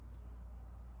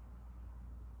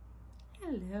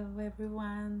Hello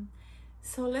everyone.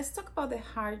 So let's talk about the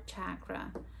heart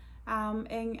chakra.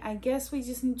 And I guess we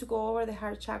just need to go over the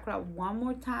heart chakra one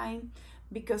more time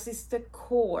because it's the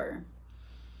core.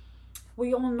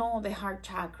 We all know the heart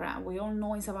chakra. We all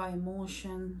know it's about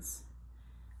emotions,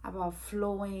 about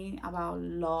flowing, about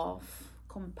love,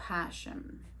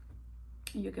 compassion.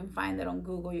 You can find it on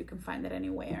Google, you can find it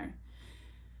anywhere.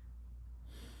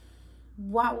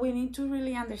 What we need to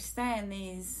really understand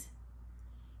is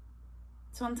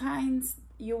sometimes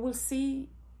you will see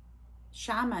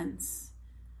shamans,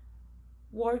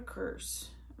 workers,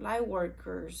 light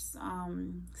workers,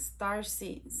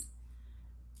 starseeds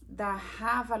that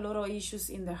have a lot of issues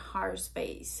in their heart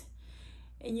space.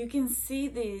 And you can see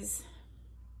this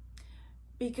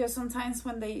because sometimes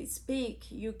when they speak,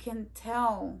 you can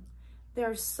tell there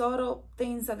are subtle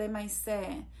things that they might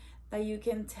say that you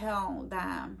can tell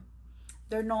that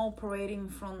they're not operating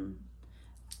from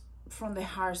the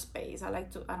heart space. I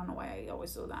don't know why I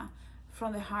always do that.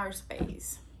 From the heart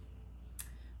space.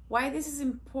 Why this is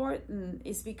important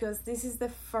is because this is the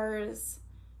first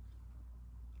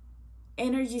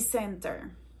energy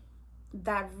center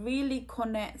that really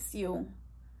connects you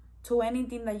to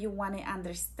anything that you want to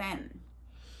understand.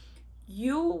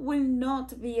 You will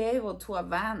not be able to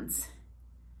advance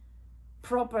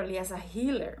properly as a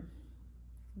healer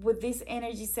with this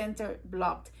energy center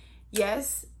blocked.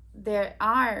 Yes, there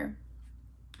are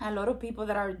a lot of people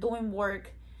that are doing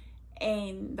work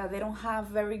and that they don't have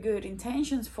very good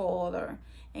intentions for other,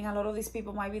 and a lot of these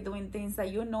people might be doing things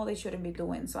that you know they shouldn't be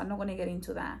doing. So I'm not going to get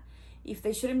into that. If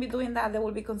they shouldn't be doing that, there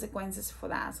will be consequences for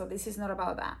that. So this is not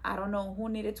about that. I don't know who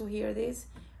needed to hear this,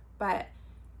 but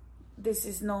this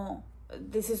is not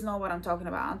what I'm talking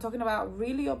about. I'm talking about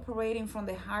really operating from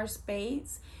the heart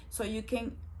space so you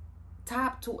can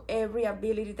tap to every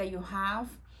ability that you have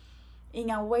in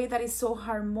a way that is so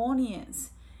harmonious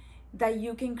that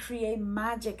you can create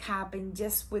magic happen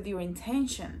just with your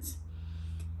intentions,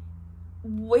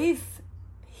 with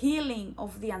healing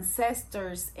of the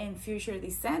ancestors and future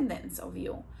descendants of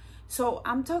you. So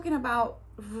I'm talking about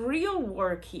real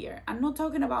work here. I'm not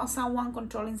talking about someone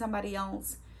controlling somebody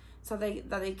else so that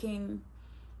they can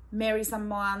marry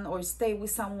someone or stay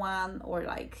with someone, or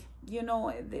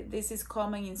this is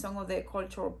common in some of the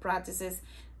cultural practices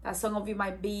that some of you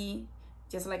might be,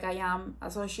 just like I am,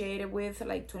 associated with,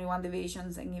 like 21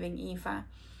 divisions and even IFA.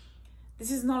 This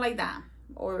is not like that,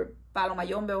 or Paloma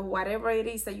Yombe, or whatever it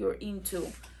is that you're into,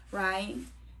 right?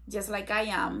 Just like I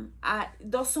am. It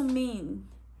doesn't mean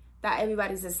that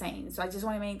everybody's the same. So I just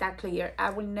want to make that clear. I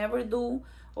will never do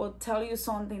or tell you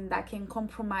something that can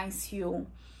compromise you,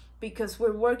 because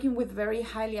we're working with very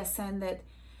highly ascended,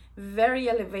 very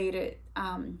elevated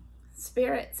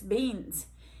spirits, beings.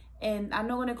 And I'm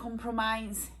not going to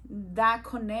compromise that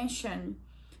connection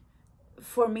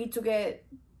for me to get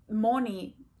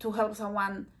money to help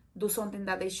someone do something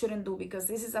that they shouldn't do, because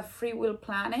this is a free will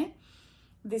planet.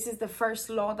 This is the first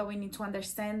law that we need to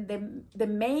understand. The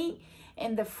main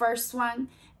and the first one,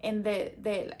 and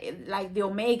the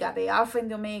omega, the alpha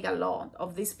and the omega law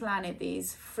of this planet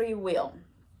is free will.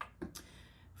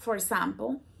 For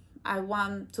example, I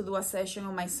want to do a session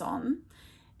on my son,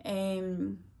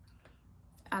 and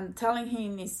I'm telling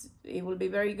him it will be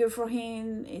very good for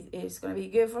him. It's going to be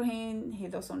good for him. He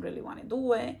doesn't really want to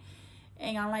do it.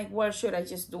 And I'm like, well, should I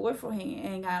just do it for him?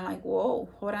 And I'm like, whoa,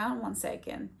 hold on one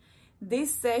second.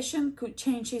 This session could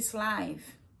change his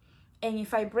life. And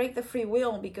if I break the free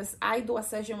will, because I do a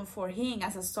session for him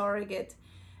as a surrogate,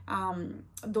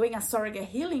 doing a surrogate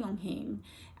healing on him,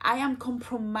 I am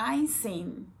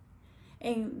compromising.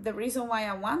 And the reason why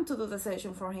I want to do the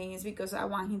session for him is because I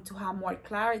want him to have more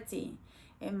clarity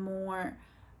and more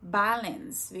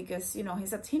balance, because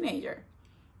he's a teenager.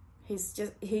 He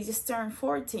just turned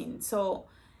 14. So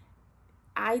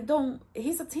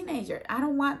he's a teenager. I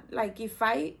don't want, like, if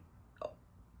I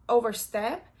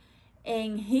overstep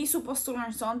and he's supposed to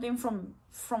learn something from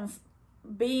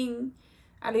being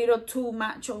a little too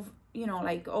much of,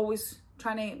 like always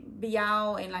trying to be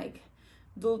out and like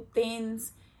do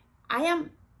things, I am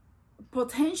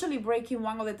potentially breaking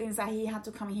one of the things that he had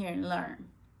to come here and learn.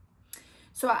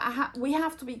 So we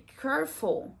have to be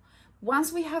careful.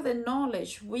 Once we have the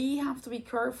knowledge, we have to be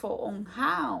careful on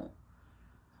how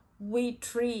we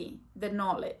treat the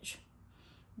knowledge.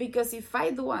 Because if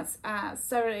I do a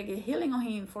surrogate healing on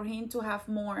him for him to have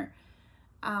more,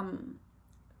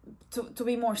 to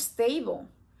be more stable,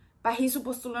 but he's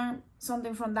supposed to learn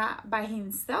something from that by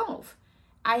himself,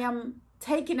 I am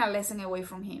taking a lesson away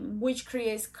from him, which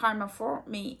creates karma for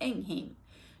me and him.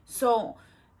 So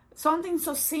something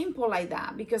so simple like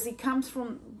that, because it comes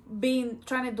from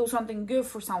trying to do something good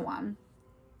for someone,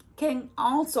 can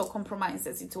also compromise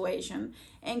the situation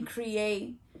and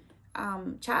create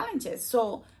challenges.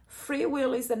 So free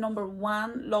will is the number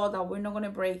one law that we're not going to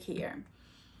break here.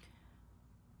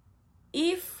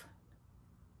 If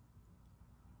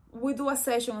we do a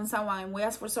session on someone and we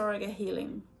ask for surrogate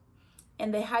healing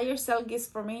and the higher self gives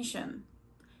permission,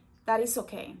 that is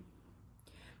okay.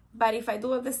 But if I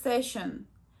do the session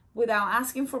without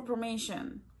asking for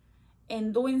permission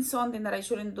and doing something that I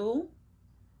shouldn't do,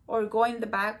 or going the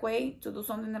back way to do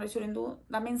something that I shouldn't do,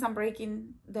 that means I'm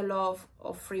breaking the law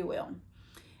of free will.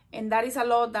 And that is a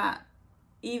law that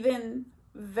even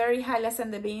very highly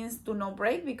ascended beings do not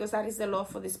break, because that is the law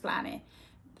for this planet.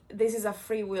 This is a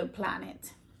free will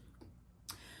planet.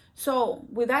 So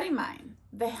with that in mind,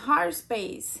 the heart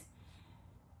space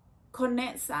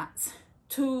connects us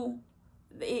to,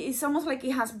 it's almost like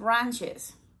it has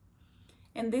branches.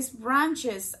 And these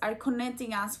branches are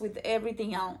connecting us with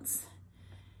everything else.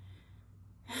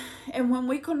 And when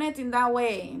we connect in that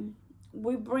way,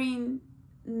 we bring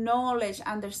knowledge,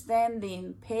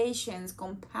 understanding, patience,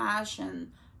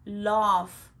 compassion,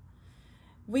 love.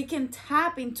 We can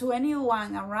tap into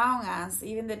anyone around us,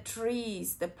 even the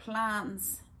trees, the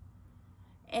plants,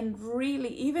 and really,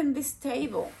 even this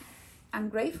table. I'm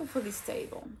grateful for this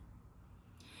table.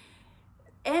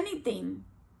 Anything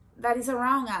that is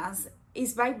around us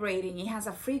is vibrating. It has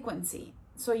a frequency.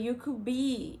 So you could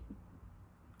be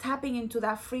tapping into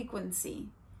that frequency.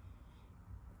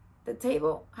 The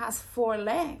table has 4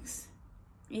 legs.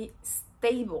 It's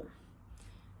stable.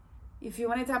 If you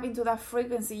want to tap into that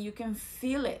frequency, you can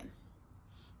feel it.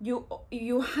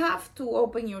 You have to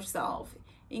open yourself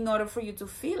in order for you to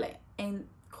feel it and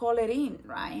call it in,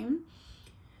 right?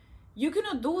 You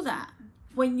cannot do that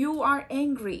when you are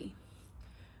angry,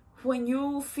 when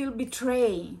you feel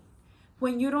betrayed,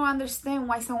 when you don't understand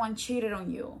why someone cheated on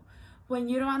you, when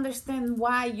you don't understand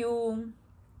why you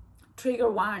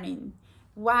trigger warning,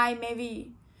 why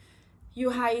maybe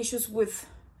you had issues with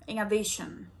an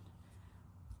addiction,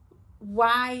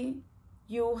 why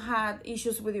you had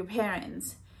issues with your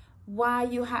parents, why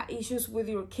you had issues with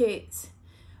your kids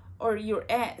or your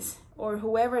ex or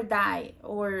whoever died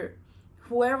or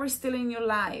whoever is still in your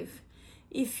life.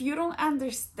 If you don't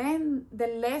understand the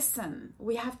lesson,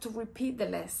 we have to repeat the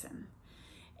lesson.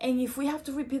 And if we have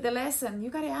to repeat the lesson, you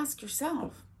got to ask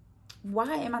yourself, what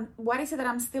is it that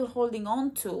I'm still holding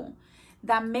on to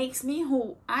that makes me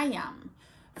who I am?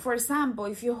 For example,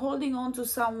 if you're holding on to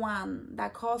someone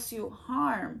that caused you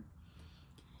harm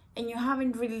and you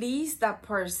haven't released that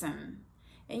person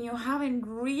and you haven't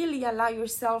really allowed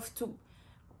yourself to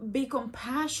be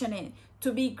compassionate,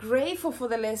 to be grateful for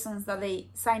the lessons that they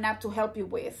sign up to help you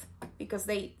with, because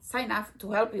they sign up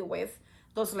to help you with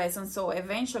those lessons. So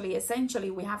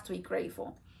essentially, we have to be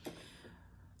grateful.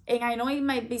 And I know it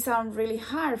might sound really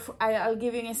hard. I'll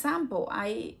give you an example.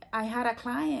 I had a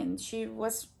client. She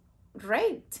was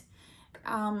raped.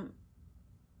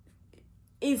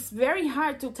 It's very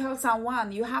hard to tell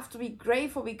someone you have to be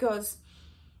grateful, because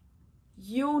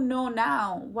you know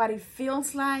now what it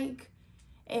feels like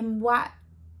and what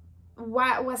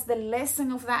was the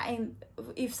lesson of that. And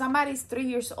if somebody's 3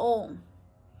 years old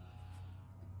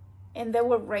and they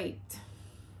were raped,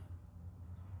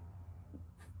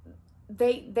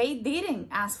 they didn't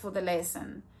ask for the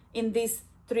lesson in this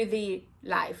 3D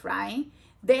life, right?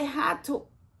 They had to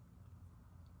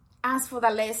ask for the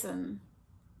lesson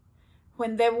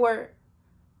when they were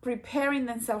preparing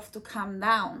themselves to come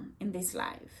down in this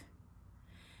life.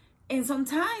 And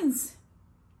sometimes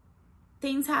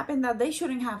things happen that they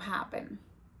shouldn't have happened.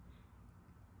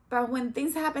 But when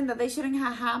things happen that they shouldn't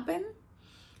have happened,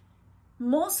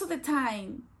 most of the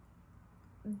time,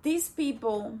 these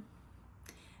people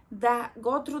that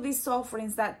go through these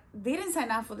sufferings, that didn't sign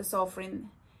up for the suffering,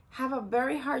 have a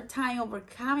very hard time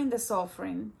overcoming the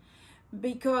suffering,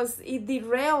 because it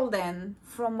derailed them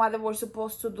from what they were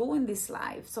supposed to do in this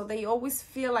life. So they always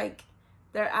feel like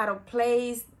they're out of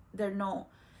place, they're not,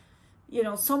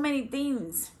 so many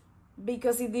things,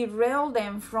 because it derailed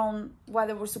them from what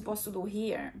they were supposed to do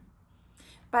here.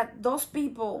 But those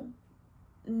people,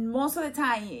 most of the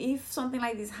time, if something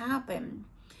like this happened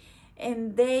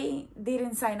and they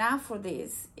didn't sign up for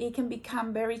this, it can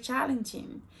become very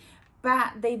challenging.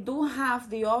 But they do have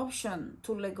the option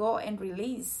to let go and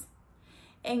release.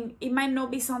 And it might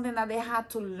not be something that they had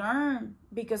to learn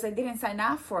because they didn't sign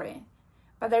up for it,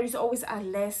 but there is always a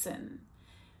lesson.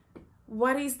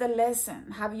 What is the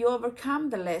lesson? Have you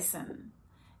overcome the lesson?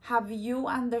 Have you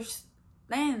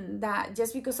understand that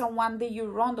just because someone did you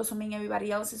wrong doesn't mean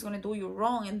everybody else is going to do you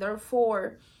wrong, and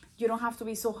therefore you don't have to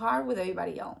be so hard with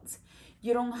everybody else.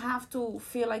 You don't have to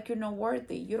feel like you're not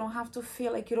worthy. You don't have to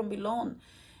feel like you don't belong.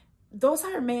 those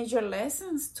are major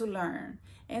lessons to learn.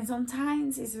 And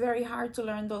sometimes it's very hard to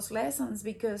learn those lessons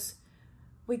because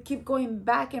we keep going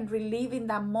back and reliving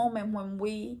that moment when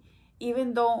we,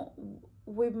 even though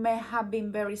we may have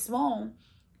been very small,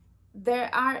 there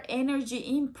are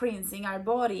energy imprints in our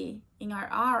body, in our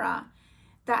aura,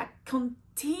 that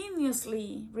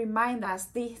continuously remind us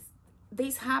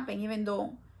this happened, even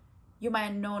though you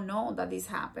might not know that this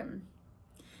happened.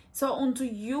 So until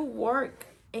you work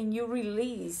and you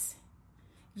release,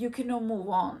 you cannot move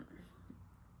on.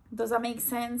 Does that make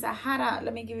sense?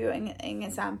 Let me give you an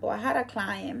example. I had a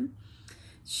client.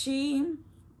 She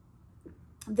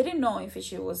didn't know if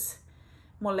she was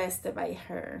molested by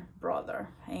her brother.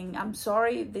 And I'm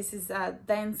sorry, this is a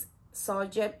dense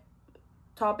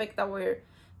topic that we're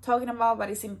talking about, but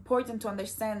it's important to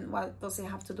understand what does it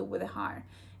have to do with the heart.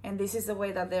 And this is the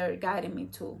way that they're guiding me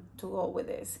to go with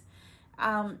this.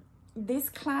 This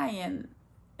client,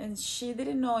 and she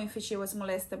didn't know if she was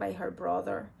molested by her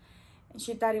brother. And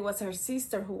she thought it was her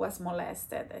sister who was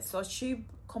molested. So she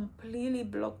completely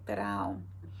blocked it out.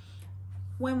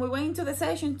 When we went into the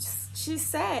session, she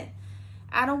said,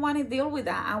 I don't want to deal with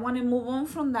that. I want to move on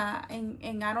from that.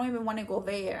 And I don't even want to go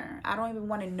there. I don't even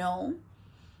want to know.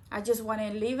 I just want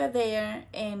to leave it there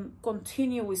and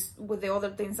continue with the other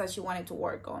things that she wanted to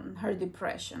work on, her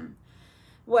depression.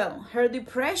 Well, her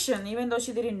depression, even though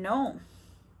she didn't know,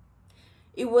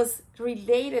 it was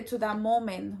related to that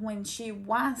moment when she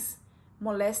was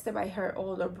molested by her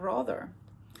older brother.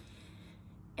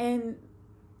 And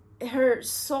her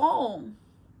soul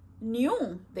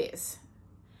knew this.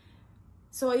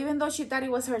 So even though she thought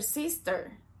it was her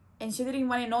sister, and she didn't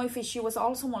want to know if she was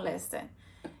also molested,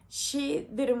 she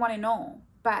didn't want to know,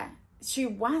 but she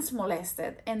was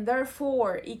molested, and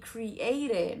therefore it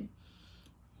created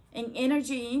an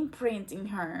energy imprint in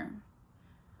her.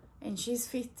 And she's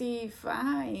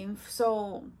 55,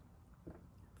 so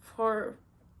for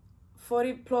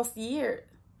 40 plus years,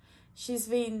 she's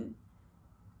been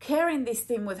carrying this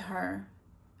thing with her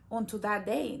until that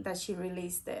day that she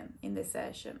released it in the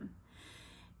session.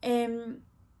 And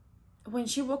when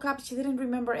she woke up, she didn't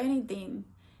remember anything.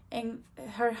 And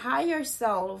her higher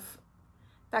self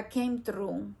that came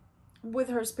through, with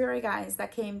her spirit guides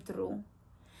that came through,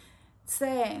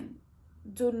 said,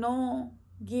 do not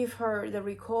give her the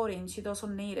recording. She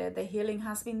doesn't need it. The healing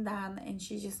has been done and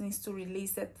she just needs to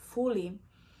release it fully.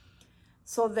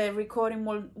 So the recording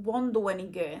won't do any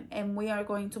good. And we are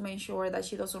going to make sure that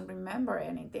she doesn't remember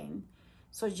anything.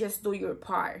 So just do your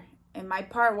part. And my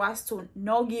part was to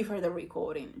not give her the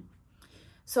recording.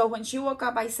 So when she woke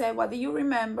up, I said, what do you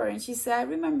remember? And she said, I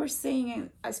remember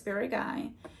seeing a spirit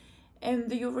guide. And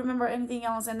do you remember anything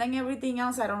else? And then everything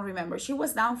else I don't remember. She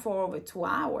was down for over 2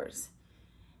 hours.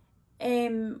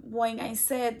 And when I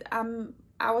said,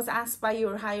 I was asked by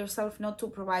your higher self not to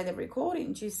provide the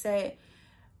recording, she said,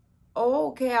 oh,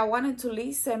 okay, I wanted to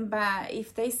listen, but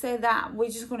if they say that, we're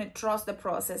just going to trust the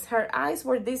process. Her eyes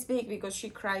were this big because she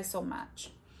cried so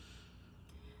much.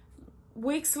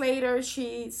 Weeks later,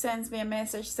 she sends me a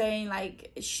message saying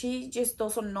like she just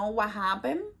doesn't know what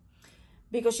happened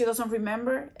because she doesn't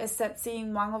remember except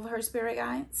seeing one of her spirit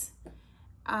guides.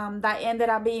 That ended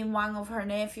up being one of her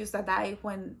nephews that died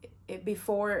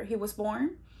before he was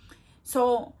born.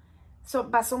 So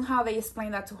but somehow they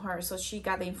explained that to her, so she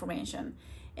got the information.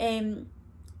 And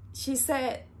she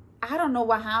said, I don't know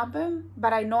what happened,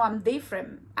 but I know I'm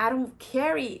different. I don't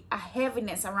carry a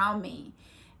heaviness around me.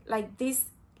 Like this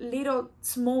little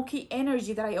smoky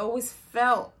energy that I always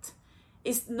felt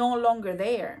is no longer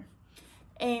there.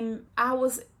 And I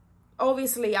was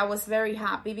very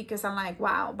happy because I'm like,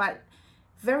 wow, but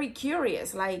very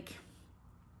curious, like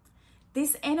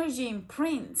these energy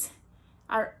imprints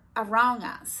are around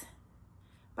us,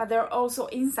 but they're also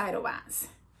inside of us.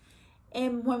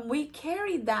 And when we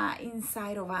carry that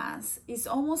inside of us, it's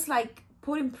almost like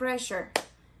putting pressure.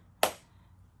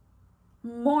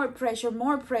 More pressure.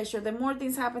 The more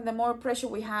things happen, the more pressure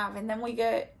we have. And then we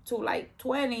get to like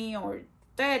 20 or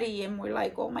 30 and we're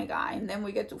like, oh my God. And then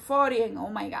we get to 40 and oh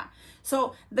my God.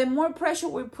 So the more pressure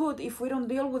we put, if we don't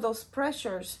deal with those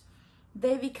pressures,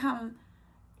 they become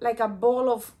like a ball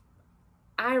of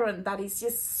iron that is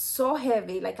just so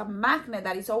heavy, like a magnet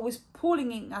that is always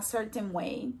pulling in a certain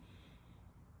way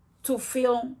to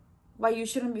feel what you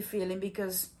shouldn't be feeling,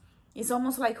 because it's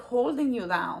almost like holding you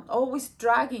down, always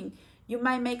dragging. You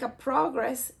might make a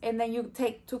progress and then you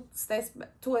take two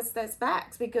steps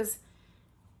back because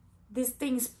this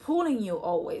thing is pulling you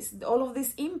always. All of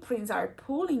these imprints are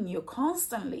pulling you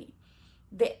constantly.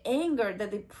 The anger, the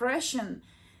depression,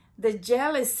 the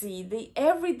jealousy, the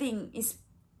everything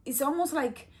is almost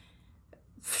like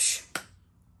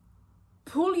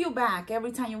pull you back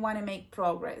every time you want to make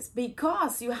progress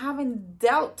because you haven't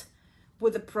dealt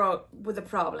with the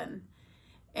problem.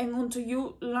 And until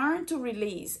you learn to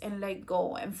release and let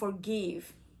go and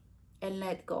forgive and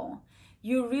let go,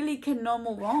 you really cannot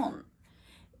move on.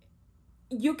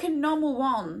 You cannot move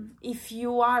on if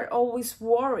you are always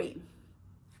worried,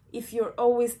 if you're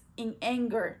always in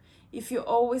anger, if you're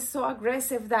always so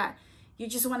aggressive that you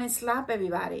just want to slap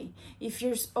everybody, if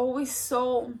you're always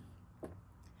so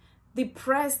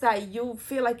depressed that you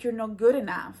feel like you're not good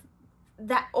enough.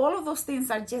 That all of those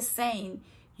things are just saying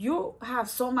you have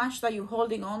so much that you're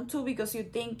holding on to because you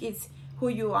think it's who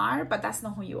you are, but that's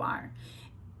not who you are.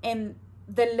 And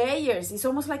the layers, it's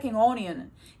almost like an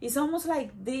onion. It's almost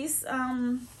like this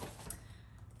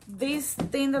this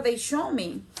thing that they show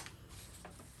me.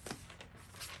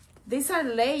 These are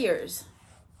layers,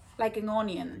 like an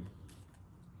onion.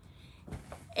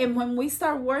 And when we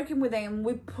start working with them,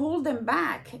 we pull them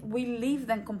back, we leave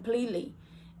them completely.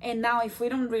 And now if we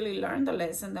don't really learn the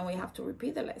lesson, then we have to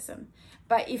repeat the lesson.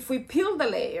 But if we peel the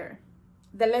layer,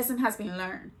 the lesson has been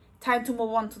learned. Time to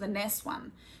move on to the next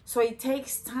one. So it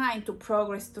takes time to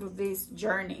progress through this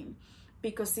journey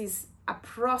because it's a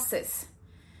process.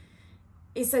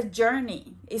 It's a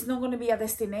journey. It's not going to be a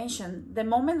destination. The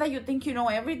moment that you think you know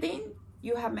everything,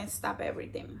 you have messed up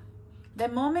everything. The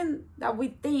moment that we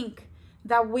think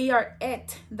that we are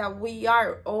it, that we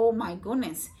are, oh my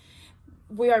goodness,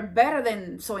 we are better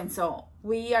than so-and-so.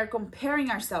 We are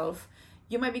comparing ourselves.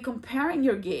 You might be comparing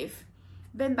your gift.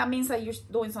 Then that means that you're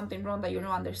doing something wrong, that you're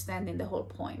not understanding the whole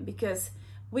point. Because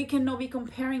we cannot be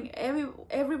comparing.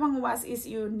 Every one of us is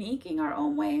unique in our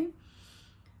own way.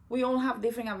 We all have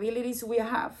different abilities. We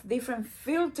have different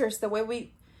filters. The way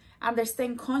we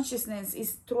understand consciousness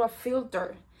is through a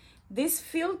filter. This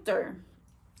filter,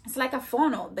 it's like a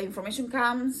funnel. The information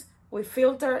comes, we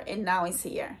filter, and now it's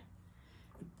here.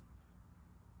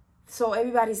 So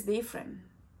everybody's different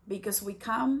because we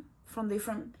come from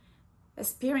different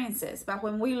experiences. But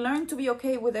when we learn to be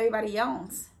okay with everybody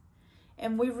else,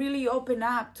 and we really open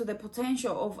up to the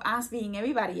potential of us being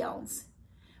everybody else,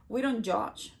 we don't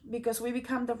judge because we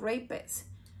become the rapist.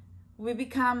 We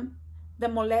become the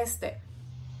molested.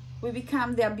 We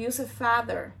become the abusive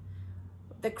father,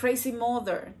 the crazy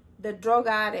mother, the drug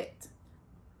addict,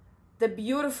 the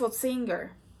beautiful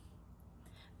singer,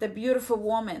 the beautiful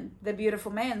woman, the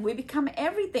beautiful man. We become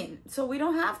everything. So we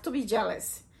don't have to be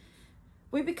jealous.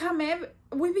 We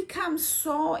become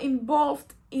so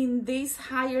involved in these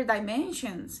higher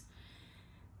dimensions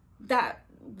that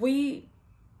we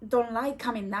don't like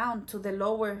coming down to the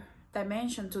lower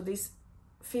dimension, to this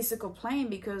physical plane,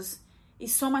 because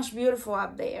it's so much beautiful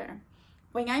up there.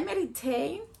 When I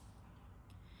meditate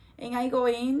and I go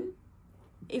in,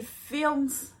 it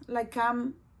feels like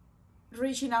I'm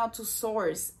reaching out to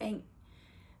Source, and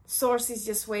Source is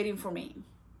just waiting for me,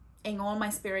 and all my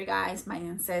spirit guides, my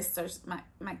ancestors,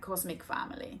 my cosmic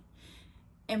family.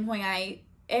 And when I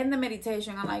end the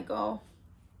meditation, I'm like, oh,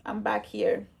 I'm back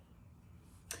here.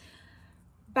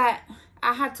 But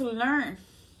I had to learn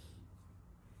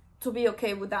to be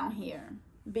okay with down here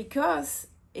because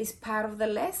it's part of the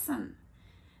lesson.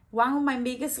 One of my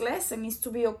biggest lessons is to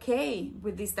be okay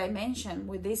with this dimension,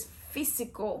 with this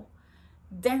physical,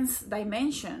 dense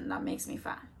dimension that makes me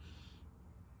fat.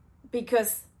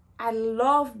 Because I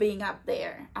love being up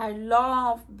there. I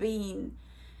love being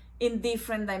in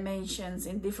different dimensions,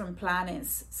 in different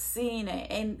planets, seeing it.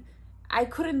 And I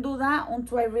couldn't do that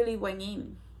until I really went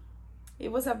in.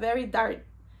 It was a very dark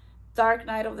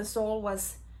night of the soul.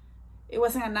 It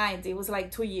wasn't a night, it was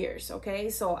like 2 years, okay?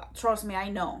 So trust me, I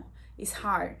know it's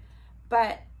hard.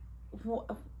 But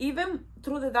even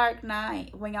through the dark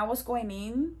night, when I was going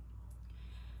in,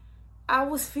 I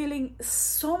was feeling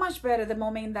so much better the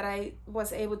moment that I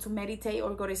was able to meditate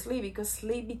or go to sleep, because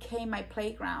sleep became my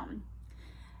playground.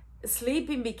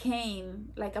 Sleeping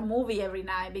became like a movie every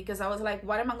night, because I was like,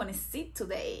 what am I going to see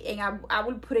today? And I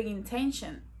would put an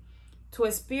intention to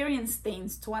experience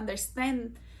things, to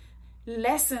understand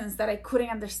lessons that I couldn't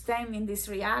understand in this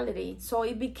reality. So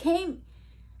it became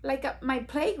like my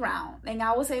playground, and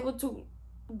I was able to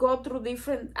go through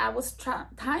different, I was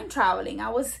time traveling. I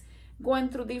was going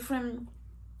through different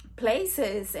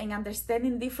places and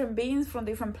understanding different beings from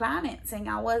different planets, and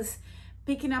I was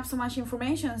picking up so much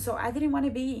information. So I didn't want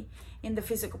to be in the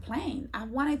physical plane. I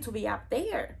wanted to be up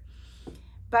there.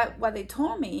 But what they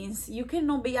told me is you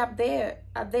cannot be up there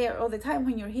all the time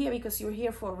when you're here, because you're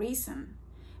here for a reason.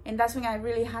 And that's when I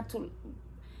really had to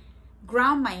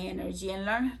ground my energy and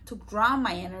learn to ground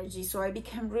my energy. So I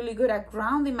became really good at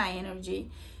grounding my energy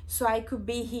so I could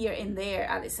be here and there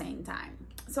at the same time.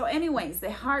 So anyways,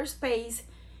 the heart space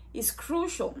is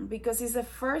crucial because it's the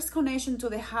first connection to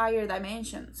the higher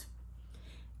dimensions.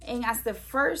 And as the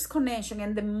first connection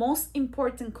and the most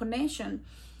important connection,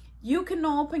 you can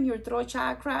open your throat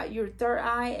chakra, your third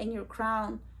eye, and your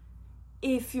crown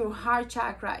if your heart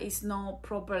chakra is not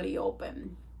properly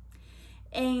open.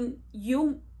 And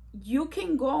you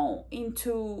can go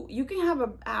into, you can have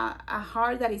a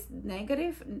heart that is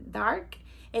negative, dark,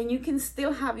 and you can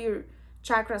still have your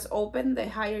chakras open, the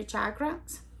higher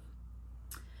chakras.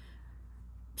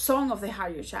 Some of the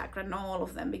higher chakra, not all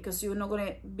of them, because you're not going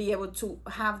to be able to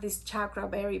have this chakra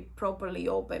very properly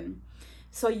open.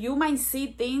 So you might see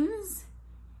things,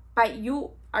 but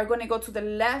you are going to go to the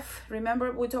left.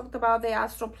 Remember, we talked about the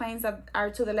astral planes that are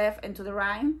to the left and to the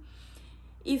right.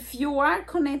 If you are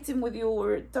connecting with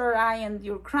your third eye and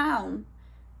your crown,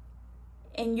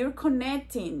 and you're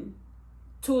connecting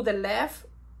to the left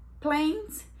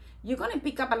planes, you're going to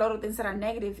pick up a lot of things that are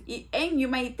negative, and you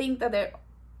may think that they're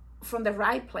from the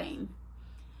right plane.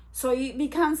 So it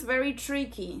becomes very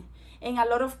tricky, and a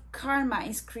lot of karma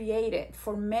is created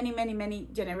for many, many, many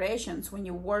generations when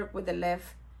you work with the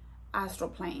left astral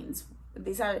planes.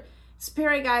 These are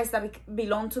spirit guides that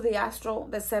belong to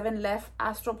the 7 left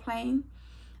astral plane.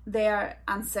 They are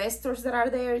ancestors that are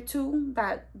there too,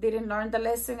 that didn't learn the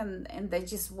lesson and they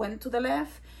just went to the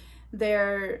left.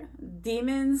 They're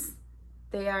demons.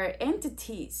 They are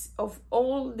entities of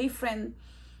all different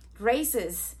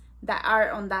races that are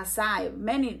on that side,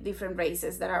 many different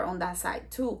races that are on that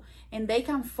side too. And they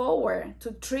come forward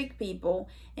to trick people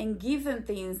and give them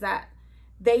things that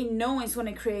they know is going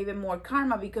to create even more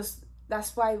karma, because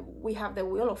that's why we have the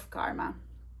wheel of karma.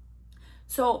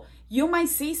 So you might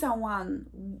see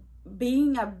someone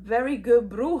being a very good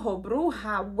brujo,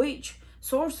 bruja, witch,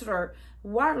 sorcerer,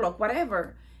 warlock,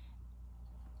 whatever,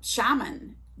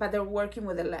 shaman, but they're working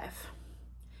with the left.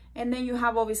 And then you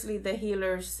have obviously the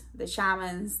healers, the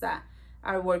shamans that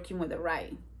are working with the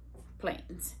right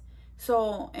planes.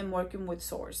 So, and working with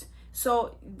source.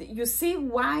 So you see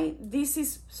why this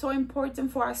is so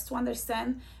important for us to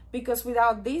understand, because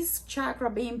without this chakra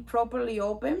being properly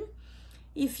open,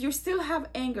 if you still have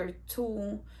anger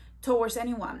towards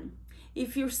anyone,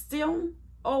 if you're still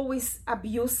always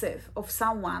abusive of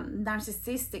someone,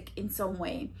 narcissistic in some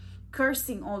way,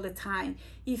 cursing all the time,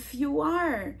 if you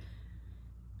are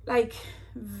like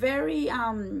very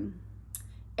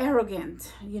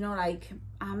arrogant, like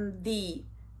I'm the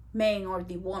man or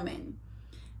the woman,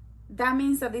 that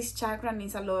means that this chakra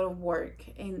needs a lot of work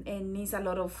and needs a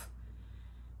lot of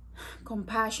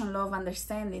compassion, love,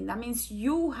 understanding. That means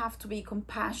you have to be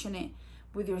compassionate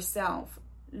with yourself,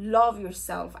 love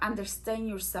yourself, understand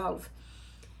yourself,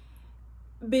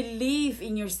 believe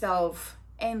in yourself,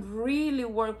 and really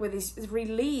work with this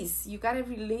release. You got to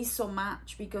release so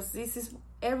much, because this is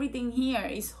everything here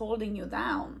is holding you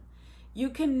down. You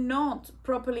cannot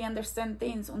properly understand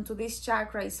things until this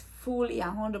chakra is fully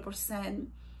 100%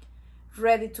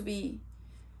 ready to be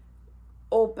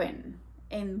open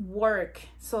and work,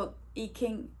 so it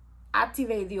can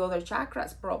activate the other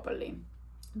chakras properly.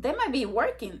 They might be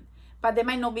working, but they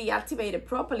might not be activated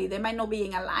properly. They might not be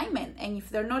in alignment. And if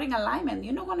they're not in alignment,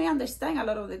 you're not going to understand a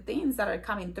lot of the things that are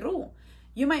coming through.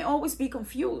 You might always be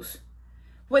confused.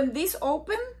 When this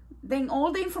open, then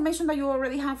all the information that you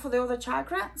already have for the other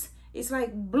chakras is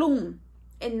like bloom.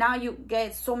 And now you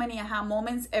get so many aha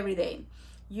moments every day.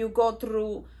 You go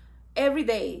through every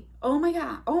day, oh my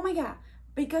God,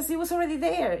 because it was already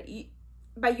there.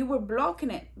 But you were blocking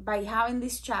it by having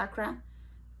this chakra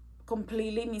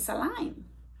completely misaligned.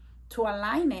 To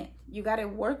align it, you got to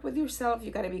work with yourself.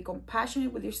 You got to be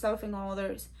compassionate with yourself and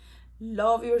others.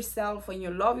 Love yourself. When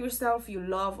you love yourself, you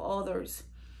love others.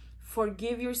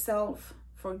 Forgive yourself,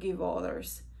 forgive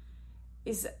others.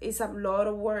 It's a lot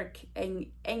of work, and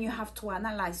you have to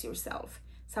analyze yourself.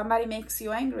 Somebody makes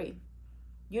you angry,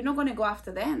 you're not going to go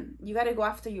after them. You got to go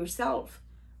after yourself.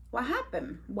 What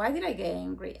happened? Why did I get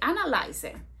angry? Analyze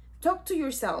it. Talk to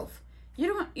yourself.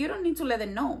 You don't need to let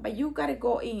them know, but you got to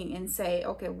go in and say,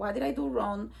 okay, what did I do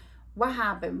wrong? What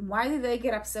happened? Why did they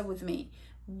get upset with me?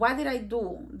 What did I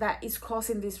do that is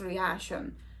causing this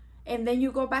reaction? And then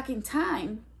you go back in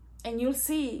time and you'll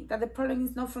see that the problem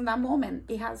is not from that moment.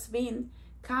 It has been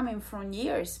coming from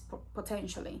years,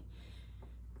 potentially.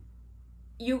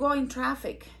 You go in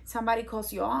traffic, somebody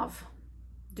calls you off.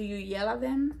 Do you yell at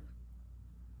them?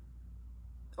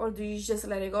 Or do you just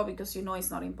let it go because you know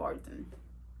it's not important?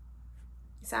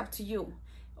 It's up to you.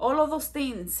 All of those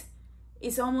things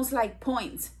is almost like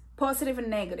points, positive and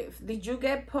negative. Did you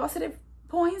get positive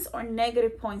points or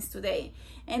negative points today?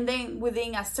 And then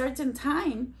within a certain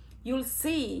time, you'll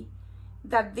see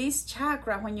that this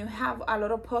chakra, when you have a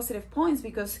lot of positive points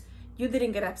because you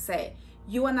didn't get upset,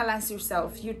 you analyze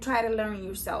yourself, you try to learn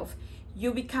yourself,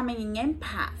 you becoming an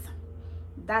empath.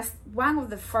 That's one of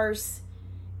the first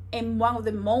and one of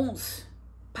the most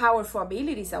powerful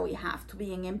abilities that we have, to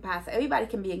be an empath. Everybody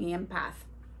can be an empath.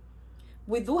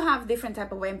 We do have different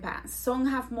type of empaths. Some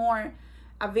have more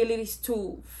abilities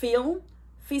to feel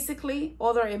physically,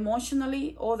 other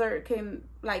emotionally, other can,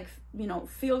 like, you know,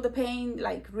 feel the pain,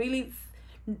 like really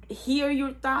hear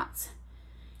your thoughts.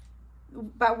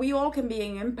 But we all can be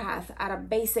an empath at a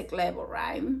basic level,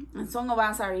 right? And some of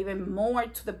us are even more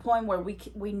to the point where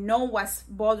we know what's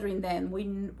bothering them.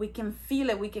 We can feel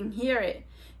it, we can hear it.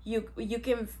 You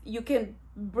can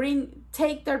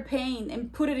take their pain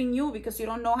and put it in you, because you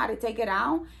don't know how to take it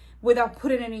out without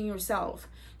putting it in yourself.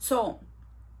 So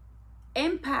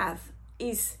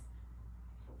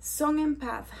some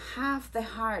empaths have the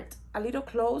heart a little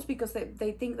closed, because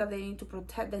they think that they need to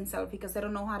protect themselves, because they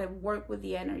don't know how to work with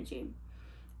the energy.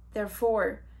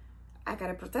 Therefore, I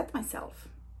gotta protect myself,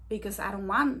 because I don't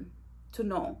want to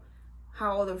know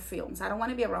how others feel. I don't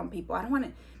want to be around people. I don't want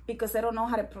to, because they don't know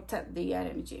how to protect the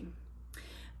energy.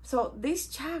 So this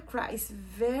chakra is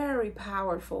very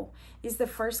powerful. It's the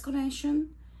first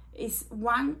connection. It's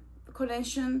one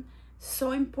connection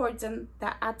so important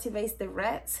that activates the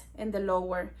reds and the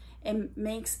lower and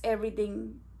makes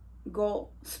everything go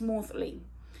smoothly.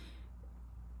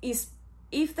 Is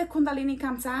if the Kundalini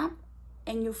comes up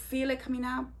and you feel it coming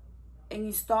up and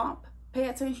you stop, pay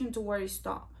attention to where you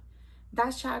stop.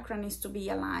 That chakra needs to be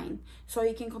aligned so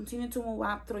you can continue to move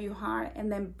up through your heart,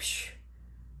 and then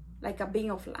like a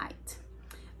beam of light.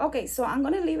 Okay, so I'm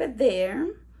gonna leave it there.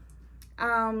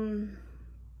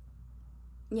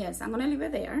 Yes, I'm gonna leave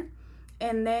it there,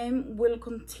 and then we'll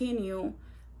continue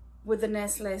with the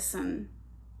next lesson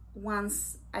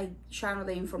once I channel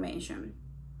the information.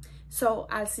 So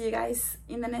I'll see you guys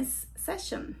in the next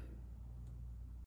session.